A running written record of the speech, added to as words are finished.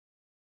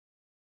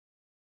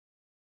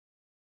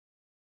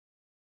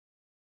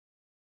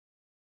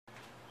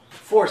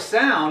For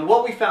sound,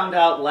 what we found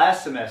out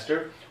last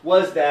semester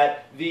was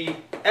that the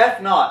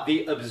F naught,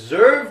 the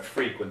observed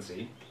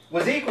frequency,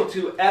 was equal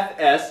to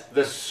Fs,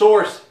 the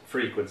source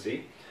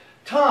frequency,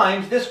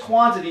 times this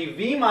quantity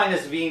V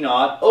minus V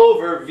naught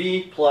over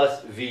V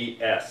plus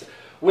Vs.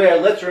 Where,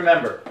 let's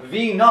remember,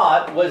 V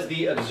naught was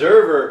the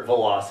observer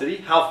velocity,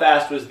 how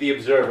fast was the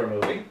observer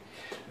moving.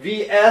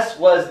 Vs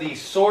was the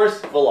source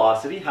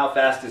velocity, how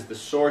fast is the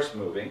source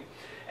moving.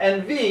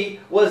 And V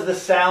was the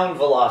sound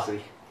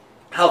velocity,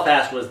 how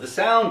fast was the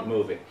sound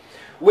moving.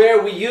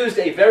 Where we used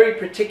a very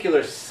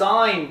particular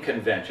sign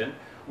convention,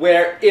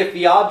 where if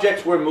the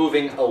objects were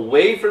moving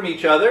away from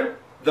each other,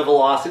 the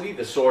velocity,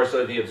 the source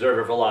or the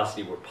observer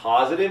velocity, were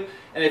positive,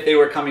 and if they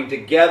were coming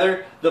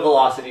together, the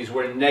velocities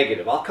were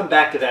negative. I'll come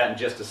back to that in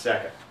just a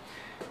second.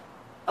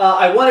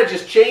 I want to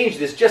just change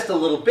this just a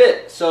little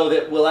bit so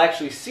that we'll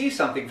actually see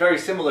something very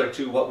similar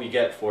to what we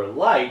get for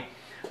light.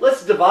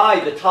 Let's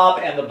divide the top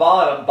and the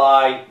bottom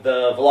by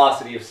the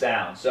velocity of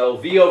sound. So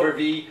V over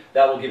V,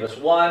 that will give us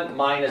 1,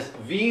 minus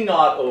V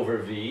naught over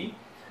V,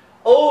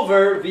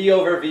 over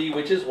V,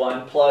 which is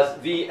 1, plus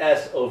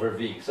Vs over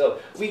V. So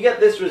we get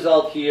this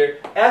result here,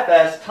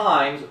 Fs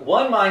times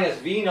 1 minus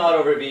V naught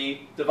over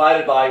V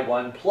divided by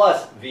 1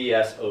 plus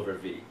Vs over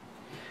V.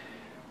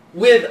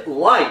 With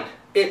light,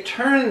 it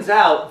turns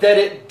out that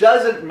it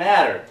doesn't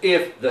matter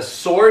if the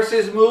source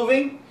is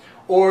moving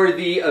or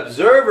the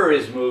observer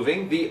is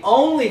moving. The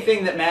only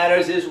thing that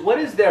matters is what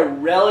is their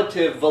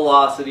relative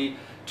velocity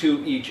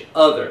to each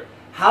other.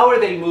 How are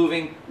they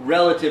moving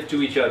relative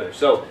to each other?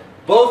 So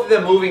both of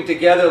them moving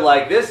together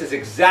like this is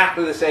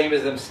exactly the same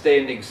as them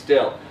standing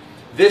still.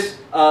 This,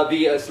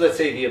 let's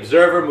say the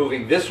observer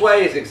moving this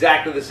way is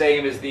exactly the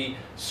same as the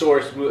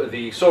source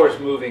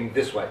moving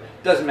this way.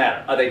 Doesn't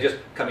matter. Are they just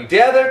coming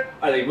together?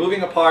 Are they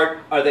moving apart?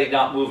 Are they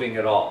not moving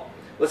at all?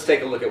 Let's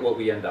take a look at what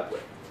we end up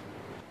with.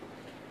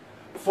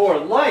 For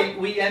light,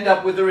 we end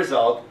up with the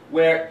result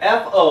where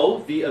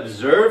FO, the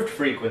observed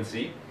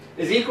frequency,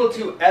 is equal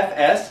to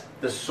Fs,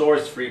 the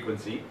source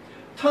frequency,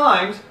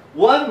 times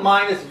 1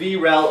 minus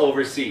VREL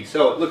over C.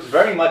 So it looks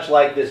very much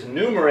like this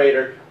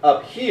numerator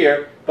up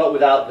here, but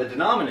without the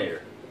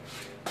denominator,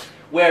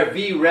 where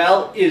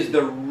VREL is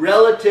the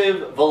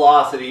relative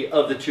velocity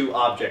of the two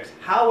objects.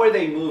 How are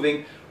they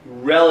moving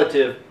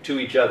relative to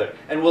each other?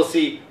 And we'll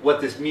see what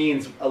this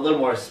means a little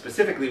more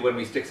specifically when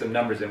we stick some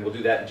numbers in. We'll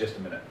do that in just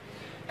a minute.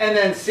 And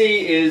then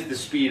C is the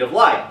speed of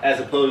light, as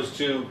opposed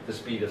to the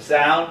speed of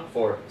sound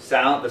for the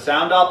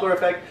sound Doppler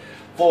effect.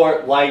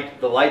 For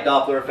light, the light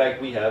Doppler effect,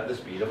 we have the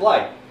speed of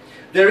light.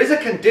 There is a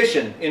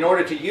condition in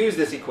order to use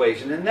this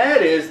equation, and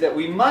that is that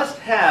we must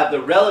have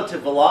the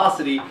relative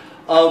velocity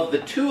of the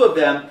two of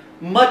them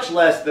much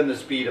less than the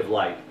speed of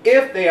light.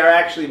 If they are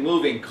actually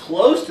moving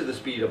close to the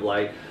speed of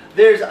light,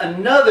 there's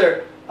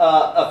another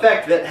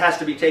effect that has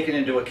to be taken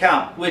into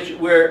account, which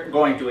we're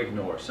going to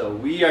ignore. So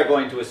we are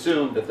going to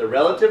assume that the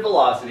relative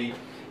velocity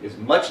is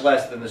much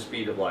less than the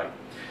speed of light.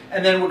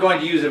 And then we're going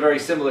to use a very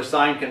similar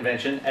sign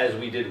convention as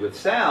we did with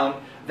sound,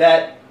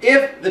 that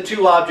if the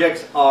two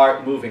objects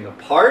are moving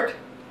apart,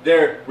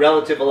 their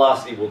relative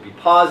velocity will be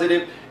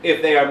positive.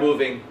 If they are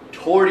moving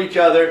toward each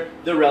other,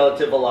 the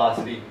relative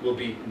velocity will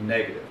be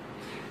negative.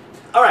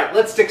 All right,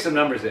 let's stick some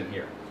numbers in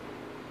here.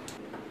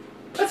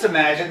 Let's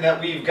imagine that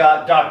we've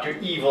got Dr.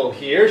 Evil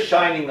here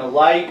shining the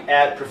light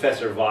at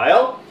Professor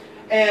Weil,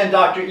 and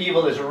Dr.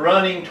 Evil is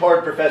running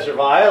toward Professor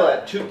Weil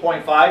at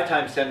 2.5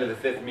 times 10 to the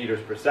 5th meters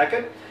per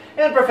second,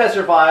 and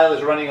Professor Weil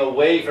is running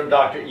away from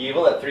Dr.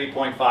 Evil at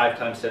 3.5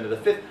 times 10 to the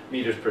 5th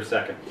meters per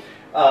second.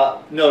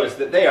 Notice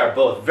that they are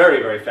both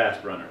very, very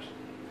fast runners.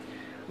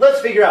 Let's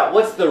figure out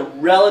what's the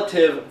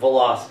relative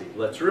velocity.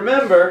 Let's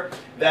remember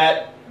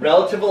that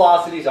relative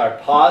velocities are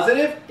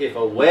positive if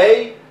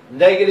away,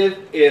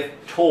 negative if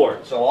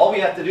toward. So all we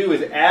have to do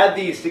is add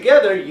these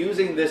together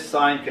using this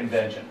sign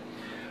convention.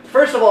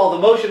 First of all, the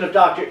motion of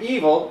Dr.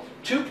 Evil,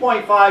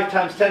 2.5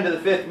 times 10 to the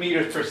 5th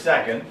meters per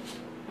second.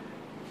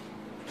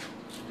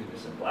 Do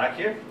this in black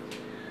here.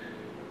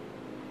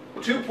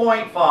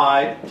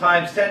 2.5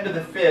 times 10 to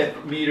the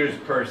 5th meters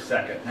per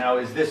second. Now,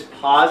 is this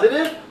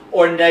positive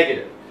or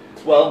negative?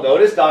 Well,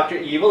 notice Dr.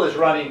 Evil is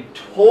running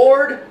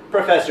toward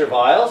Professor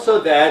Weil, so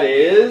that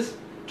is,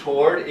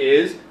 toward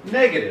is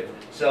negative.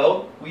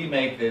 So we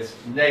make this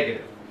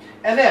negative.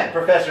 And then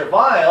Professor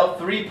Weil,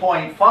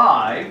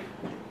 3.5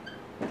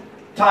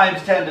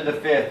 times 10 to the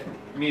 5th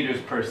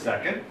meters per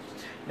second.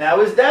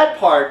 Now, is that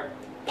part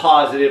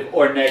positive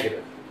or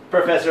negative?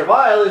 Professor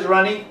Weil is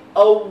running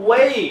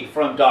away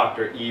from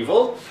Dr.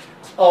 Evil.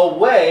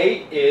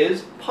 Away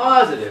is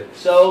positive,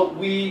 so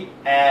we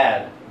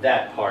add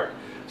that part.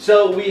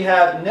 So we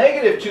have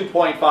negative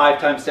 2.5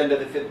 times 10 to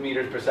the 5th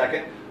meters per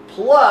second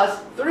plus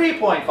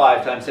 3.5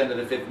 times 10 to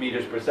the 5th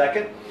meters per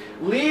second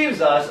leaves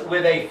us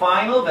with a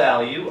final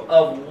value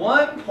of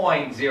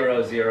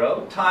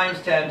 1.00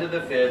 times 10 to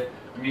the 5th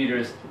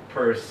meters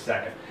per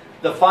second.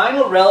 The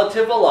final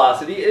relative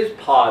velocity is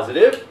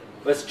positive.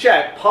 Let's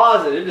check.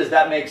 Positive, does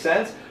that make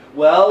sense?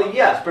 Well,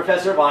 yes,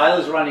 Professor Weil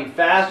is running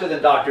faster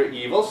than Dr.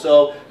 Evil,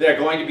 so they're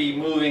going to be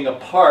moving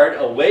apart,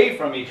 away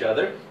from each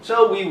other,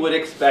 so we would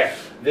expect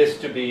this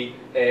to be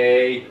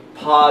a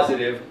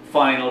positive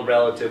final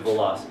relative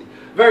velocity.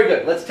 Very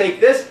good. Let's take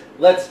this,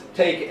 let's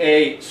take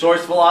a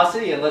source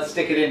velocity, and let's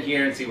stick it in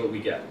here and see what we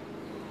get.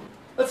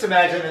 Let's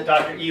imagine that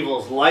Dr.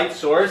 Evil's light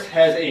source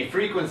has a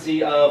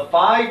frequency of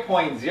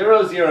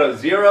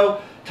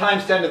 5.000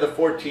 times 10 to the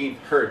 14th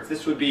hertz.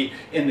 This would be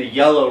in the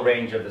yellow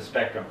range of the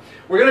spectrum.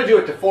 We're going to do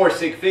it to 4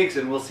 sig figs,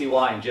 and we'll see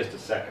why in just a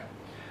second.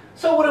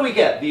 So what do we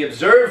get? The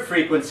observed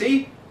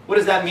frequency. What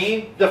does that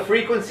mean? The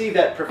frequency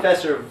that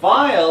Professor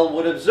Weil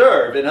would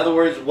observe. In other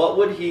words, what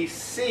would he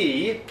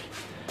see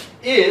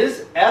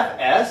is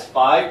Fs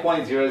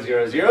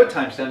 5.000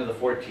 times 10 to the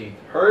 14th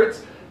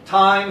hertz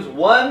times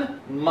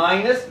 1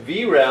 minus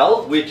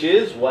VREL, which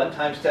is 1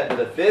 times 10 to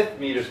the 5th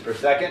meters per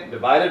second,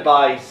 divided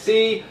by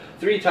C,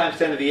 3 times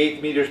 10 to the 8th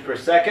meters per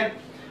second.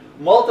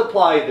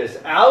 Multiply this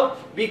out.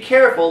 Be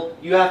careful,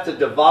 you have to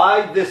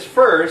divide this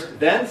first,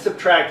 then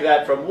subtract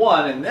that from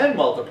 1, and then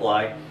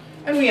multiply.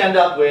 And we end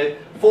up with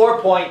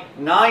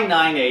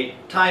 4.998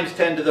 times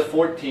 10 to the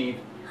 14th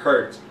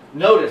hertz.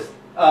 Notice,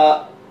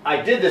 I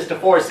did this to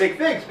 4 sig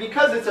figs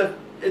because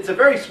it's a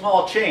very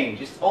small change.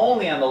 It's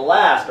only on the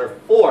last or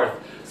fourth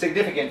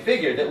significant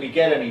figure that we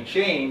get any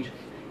change,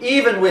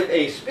 even with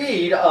a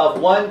speed of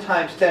 1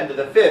 times 10 to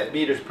the 5th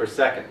meters per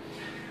second.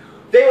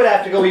 They would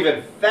have to go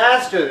even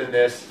faster than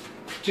this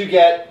to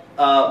get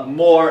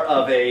more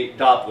of a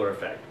Doppler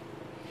effect.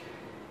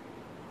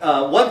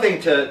 One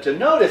thing to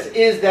notice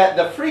is that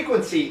the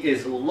frequency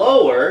is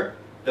lower.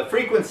 The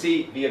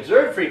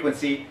observed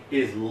frequency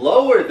is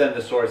lower than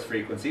the source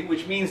frequency,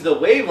 which means the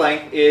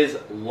wavelength is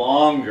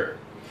longer.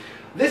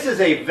 This is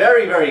a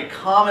very, very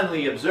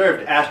commonly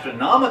observed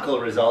astronomical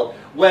result.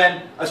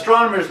 When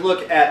astronomers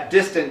look at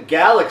distant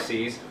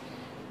galaxies,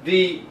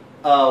 the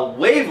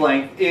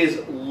wavelength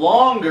is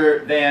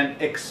longer than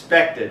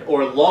expected,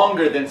 or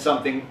longer than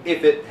something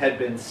if it had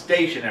been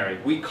stationary.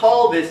 We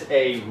call this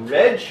a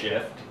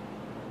redshift.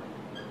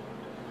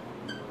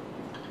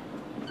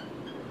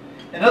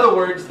 In other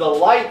words, the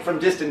light from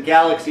distant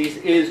galaxies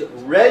is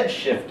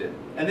redshifted,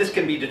 and this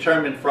can be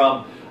determined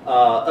from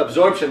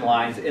absorption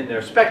lines in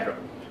their spectrum.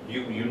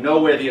 You know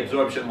where the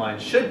absorption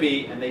lines should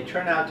be, and they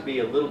turn out to be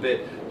a little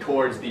bit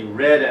towards the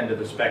red end of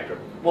the spectrum.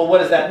 Well, what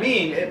does that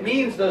mean? It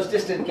means those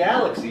distant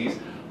galaxies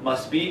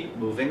must be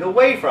moving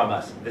away from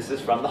us. This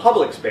is from the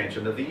Hubble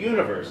expansion of the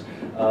universe,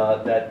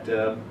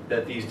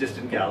 that these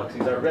distant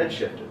galaxies are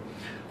redshifted.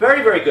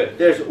 Very, very good.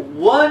 There's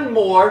one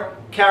more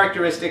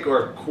characteristic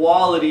or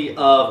quality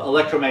of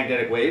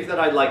electromagnetic waves that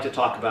I'd like to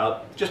talk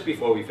about just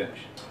before we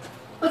finish.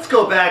 Let's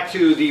go back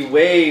to the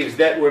waves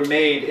that were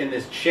made in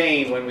this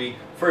chain when we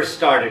first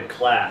started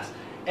class.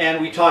 And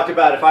we talked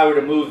about if I were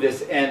to move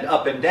this end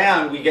up and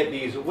down, we get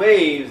these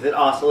waves that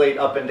oscillate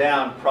up and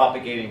down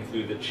propagating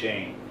through the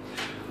chain.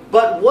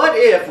 But what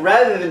if,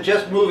 rather than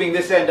just moving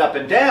this end up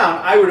and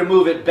down, I were to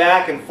move it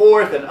back and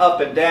forth and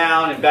up and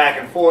down and back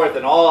and forth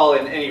and all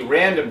in any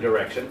random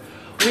direction?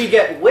 We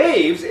get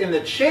waves in the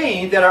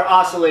chain that are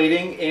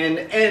oscillating in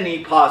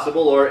any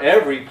possible or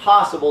every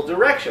possible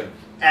direction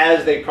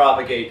as they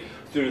propagate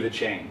through the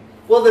chain.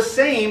 Well, the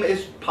same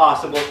is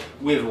possible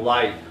with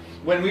light.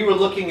 When we were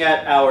looking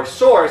at our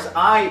source,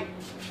 I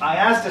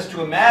asked us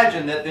to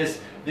imagine that this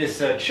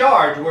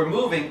charge were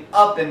moving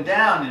up and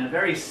down in a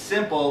very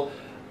simple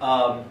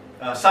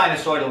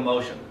sinusoidal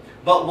motion.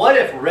 But what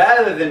if,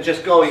 rather than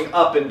just going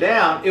up and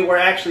down, it were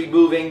actually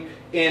moving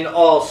in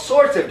all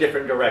sorts of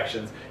different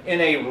directions,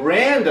 in a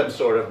random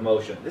sort of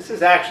motion? This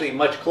is actually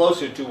much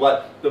closer to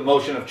what the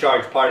motion of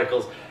charged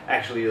particles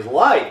actually is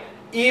like.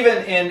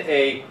 Even in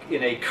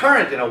a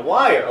current, in a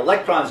wire,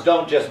 electrons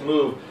don't just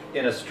move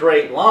in a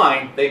straight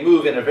line. They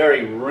move in a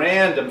very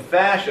random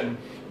fashion,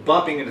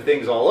 bumping into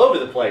things all over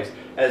the place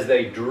as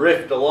they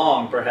drift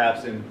along,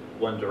 perhaps in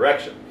one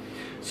direction.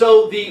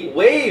 So the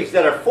waves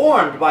that are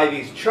formed by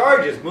these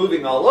charges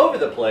moving all over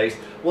the place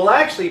will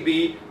actually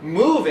be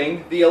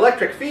moving, the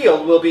electric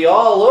field will be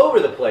all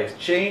over the place,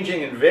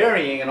 changing and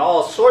varying in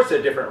all sorts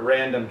of different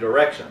random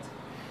directions.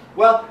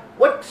 Well,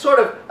 what sort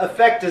of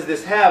effect does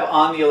this have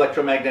on the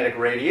electromagnetic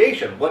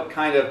radiation? What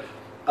kind of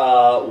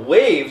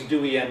waves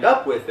do we end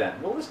up with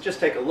then? Well, let's just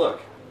take a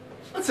look.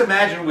 Let's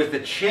imagine with the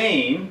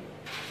chain,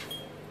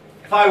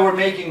 if I were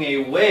making a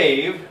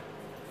wave,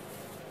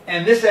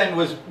 and this end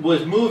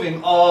was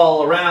moving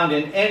all around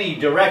in any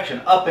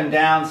direction, up and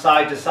down,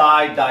 side to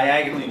side,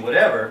 diagonally,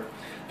 whatever,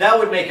 that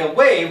would make a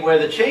wave where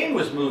the chain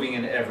was moving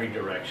in every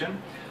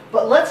direction.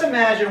 But let's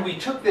imagine we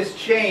took this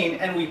chain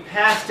and we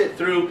passed it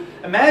through,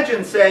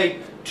 imagine, say,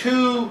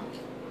 two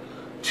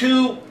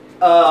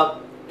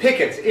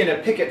pickets in a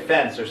picket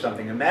fence or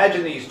something.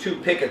 Imagine these two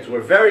pickets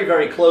were very,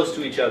 very close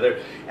to each other,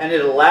 and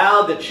it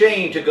allowed the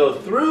chain to go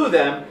through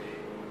them,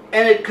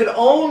 and it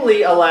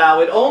only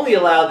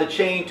allowed the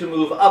chain to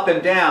move up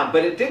and down,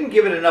 but it didn't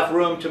give it enough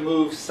room to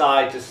move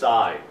side to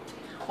side.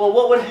 Well,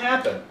 what would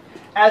happen?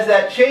 As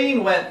that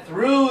chain went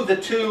through the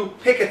two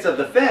pickets of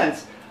the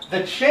fence,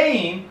 the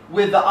chain,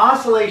 with the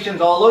oscillations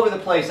all over the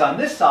place on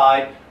this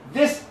side,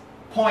 this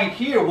point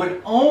here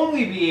would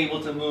only be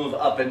able to move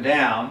up and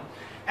down,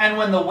 and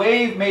when the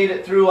wave made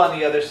it through on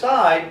the other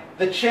side,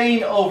 the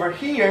chain over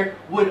here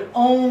would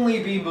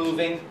only be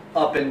moving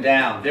up and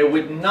down. There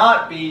would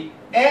not be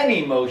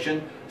any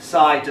motion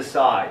side to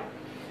side.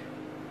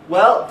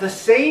 Well, the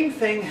same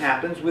thing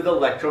happens with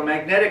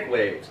electromagnetic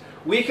waves.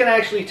 We can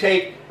actually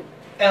take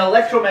an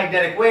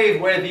electromagnetic wave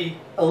where the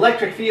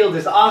electric field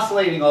is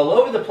oscillating all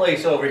over the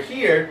place over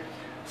here,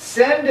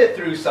 send it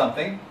through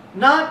something,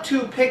 not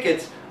two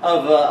pickets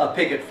of a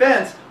picket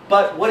fence,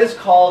 but what is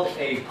called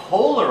a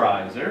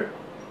polarizer,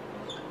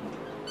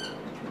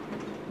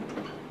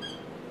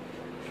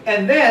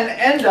 and then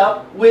end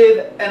up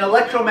with an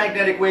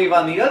electromagnetic wave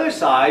on the other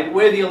side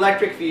where the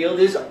electric field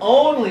is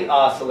only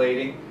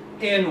oscillating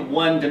in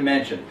one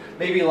dimension.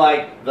 Maybe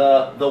like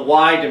the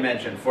y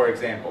dimension, for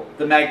example.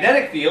 The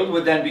magnetic field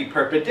would then be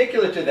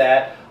perpendicular to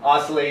that,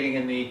 oscillating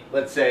in the,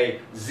 let's say,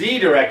 z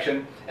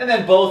direction, and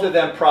then both of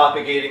them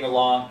propagating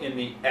along in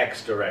the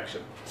x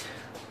direction.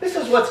 This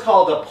is what's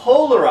called a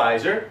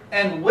polarizer,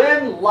 and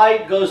when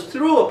light goes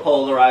through a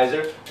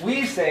polarizer,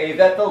 we say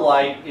that the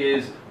light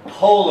is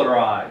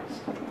polarized.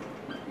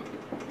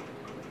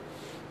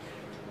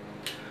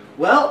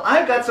 Well,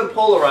 I've got some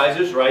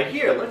polarizers right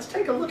here. Let's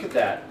take a look at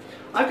that.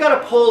 I've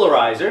got a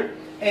polarizer,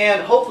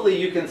 and hopefully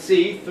you can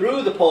see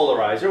through the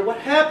polarizer. What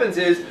happens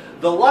is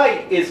the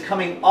light is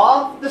coming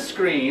off the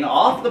screen,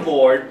 off the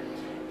board,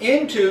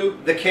 into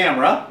the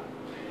camera,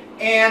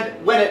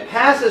 and when it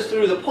passes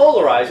through the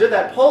polarizer,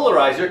 that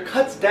polarizer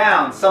cuts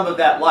down some of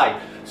that light.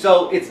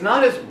 So it's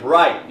not as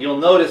bright. You'll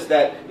notice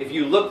that if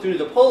you look through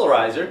the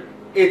polarizer,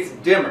 it's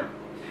dimmer.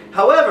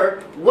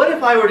 However, what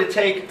if I were to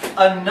take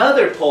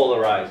another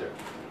polarizer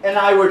and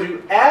I were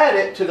to add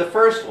it to the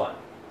first one?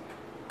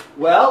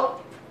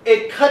 Well,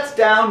 it cuts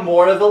down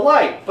more of the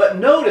light. But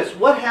notice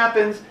what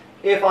happens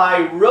if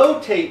I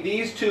rotate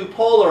these two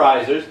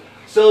polarizers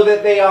so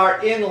that they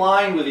are in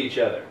line with each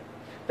other.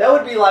 That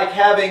would be like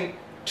having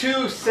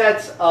two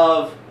sets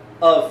of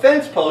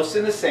fence posts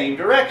in the same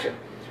direction.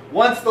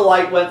 Once the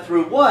light went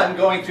through one,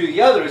 going through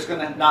the other is going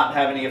to not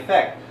have any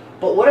effect.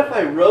 But what if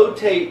I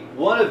rotate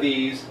one of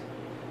these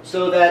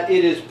so that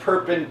it is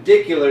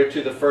perpendicular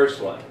to the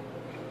first one?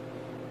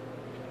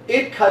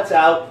 It cuts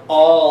out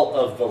all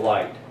of the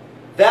light.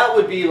 That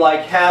would be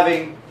like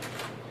having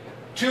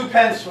two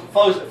fence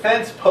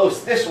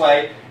posts this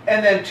way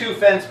and then two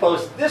fence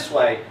posts this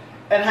way,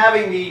 and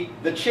having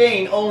the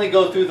chain only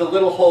go through the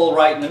little hole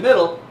right in the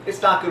middle.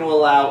 It's not going to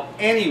allow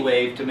any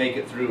wave to make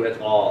it through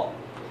at all.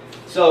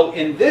 So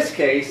in this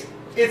case,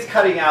 it's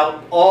cutting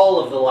out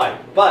all of the light.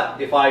 But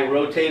if I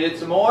rotate it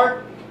some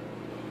more,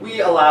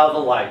 we allow the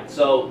light.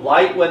 So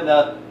light when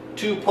the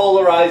two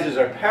polarizers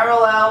are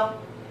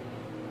parallel,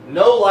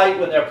 no light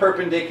when they're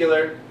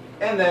perpendicular,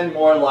 and then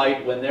more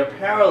light when they're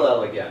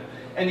parallel again.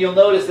 And you'll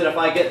notice that if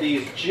I get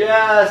these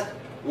just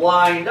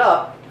lined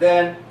up,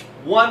 then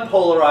one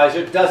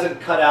polarizer doesn't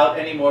cut out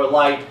any more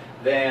light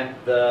than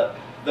the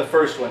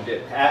first one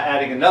did.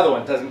 Adding another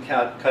one doesn't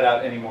cut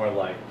out any more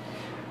light.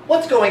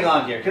 What's going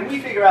on here? Can we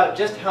figure out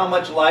just how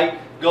much light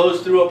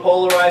goes through a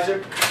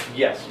polarizer?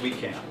 Yes, we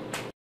can.